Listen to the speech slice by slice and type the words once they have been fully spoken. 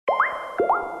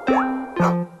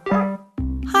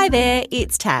Hi there,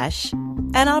 it's Tash,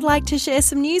 and I'd like to share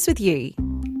some news with you.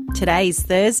 Today's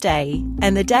Thursday,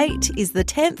 and the date is the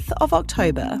 10th of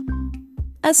October.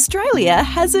 Australia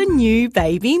has a new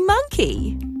baby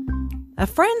monkey. A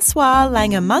Francois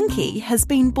Langer monkey has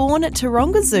been born at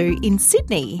Taronga Zoo in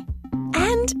Sydney,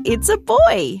 and it's a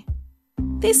boy.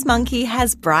 This monkey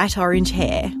has bright orange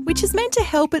hair, which is meant to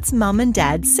help its mum and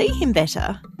dad see him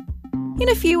better. In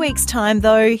a few weeks' time,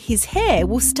 though, his hair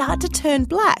will start to turn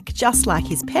black, just like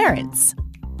his parents.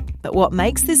 But what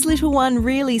makes this little one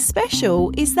really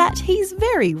special is that he's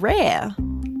very rare.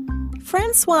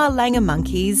 Francois Langer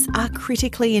monkeys are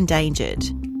critically endangered.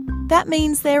 That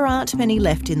means there aren't many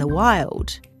left in the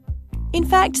wild. In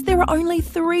fact, there are only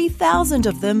 3,000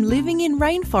 of them living in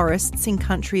rainforests in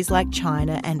countries like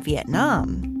China and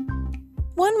Vietnam.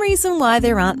 One reason why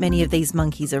there aren't many of these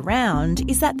monkeys around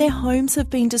is that their homes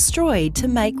have been destroyed to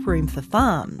make room for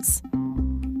farms.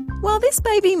 While this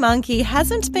baby monkey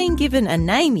hasn't been given a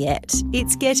name yet,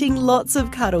 it's getting lots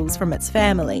of cuddles from its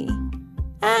family.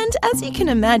 And as you can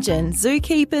imagine,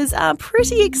 zookeepers are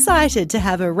pretty excited to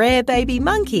have a rare baby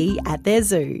monkey at their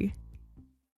zoo.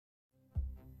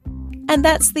 And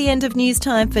that's the end of news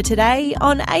time for today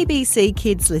on ABC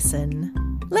Kids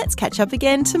Listen. Let's catch up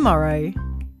again tomorrow.